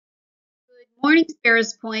Good morning,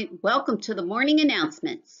 Sparrows Point. Welcome to the morning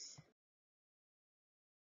announcements.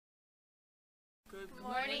 Good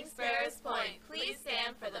morning, Sparrows Point. Please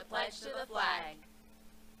stand for the pledge to the flag.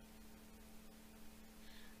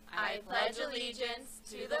 I pledge allegiance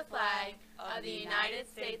to the flag of the United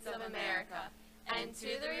States of America and to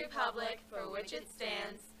the republic for which it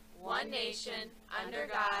stands, one nation, under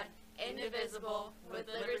God, indivisible, with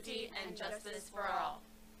liberty and justice for all.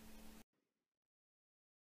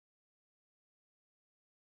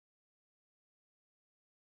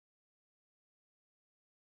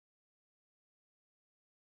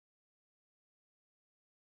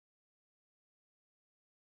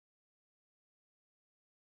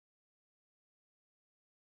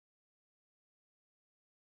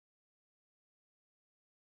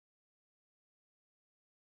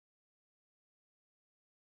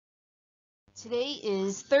 Today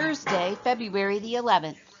is Thursday, February the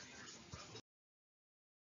 11th.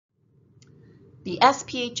 The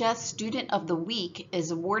SPHS Student of the Week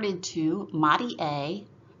is awarded to Madi A,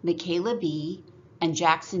 Michaela B, and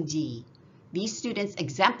Jackson D. These students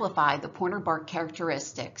exemplify the Pointer Bark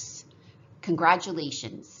characteristics.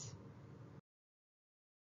 Congratulations.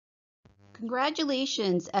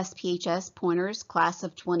 Congratulations, SPHS Pointers, class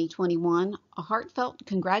of 2021. A heartfelt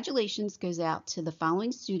congratulations goes out to the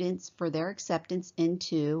following students for their acceptance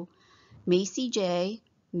into Macy J,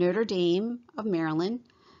 Notre Dame of Maryland,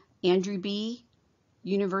 Andrew B,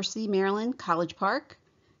 University of Maryland, College Park,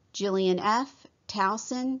 Jillian F,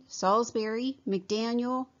 Towson, Salisbury,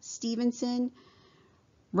 McDaniel, Stevenson,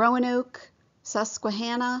 Roanoke,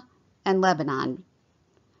 Susquehanna, and Lebanon.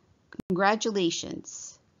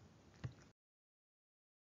 Congratulations.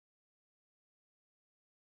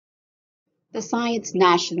 The Science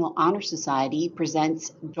National Honor Society presents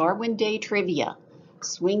Darwin Day Trivia.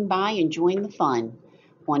 Swing by and join the fun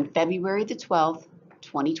on February the 12th,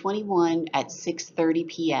 2021 at 6:30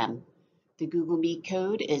 p.m. The Google Meet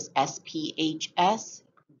code is SPHS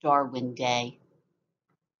Darwin Day.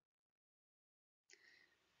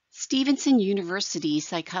 Stevenson University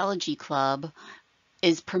Psychology Club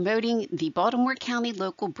is promoting the Baltimore County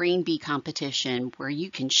Local Brain Bee competition, where you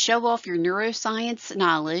can show off your neuroscience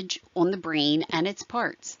knowledge on the brain and its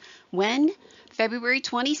parts. When? February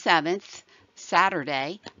 27th,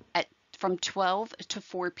 Saturday, from 12 to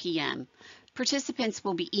 4 p.m. Participants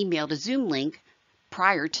will be emailed a Zoom link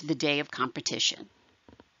prior to the day of competition.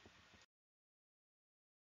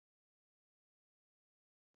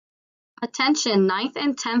 Attention 9th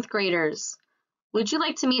and 10th graders. Would you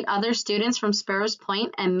like to meet other students from Sparrows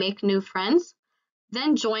Point and make new friends?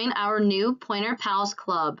 Then join our new Pointer Pals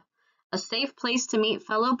Club, a safe place to meet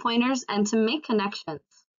fellow pointers and to make connections.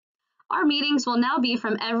 Our meetings will now be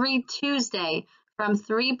from every Tuesday from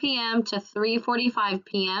 3 p.m. to 3:45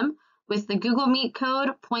 p.m. with the Google Meet code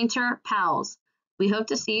Pointer Pals. We hope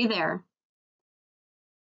to see you there.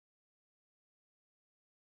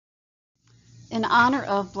 In honor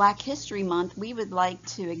of Black History Month, we would like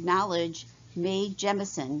to acknowledge Mae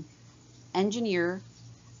Jemison, engineer.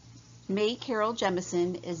 Mae Carol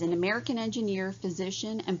Jemison is an American engineer,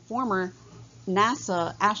 physician, and former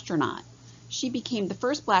NASA astronaut. She became the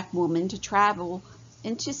first Black woman to travel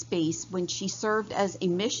into space when she served as a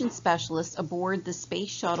mission specialist aboard the Space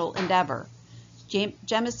Shuttle Endeavour.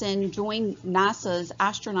 Jemison joined NASA's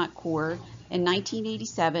astronaut corps in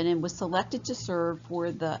 1987 and was selected to serve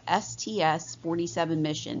for the STS-47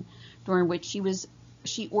 mission, during which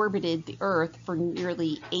she orbited the Earth for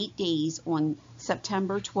nearly 8 days on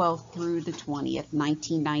September 12th through the 20th,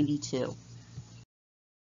 1992.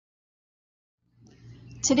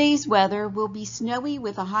 Today's weather will be snowy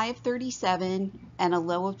with a high of 37 and a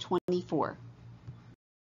low of 24.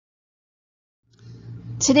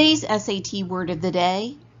 Today's SAT word of the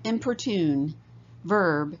day, importune.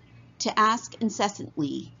 Verb, to ask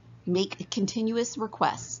incessantly, make a continuous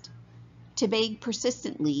request. To beg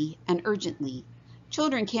persistently and urgently.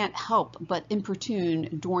 Children can't help but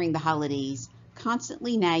importune during the holidays,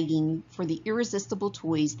 constantly nagging for the irresistible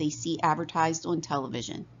toys they see advertised on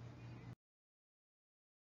television.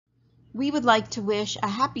 We would like to wish a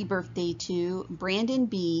happy birthday to Brandon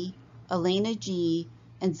B., Elena G.,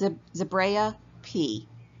 and Zabrea P.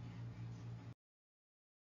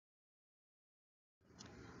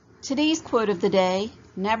 Today's quote of the day,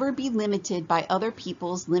 never be limited by other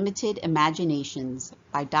people's limited imaginations,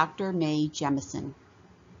 by Dr. Mae Jemison.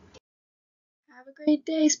 Have a great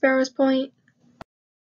day, Sparrows Point.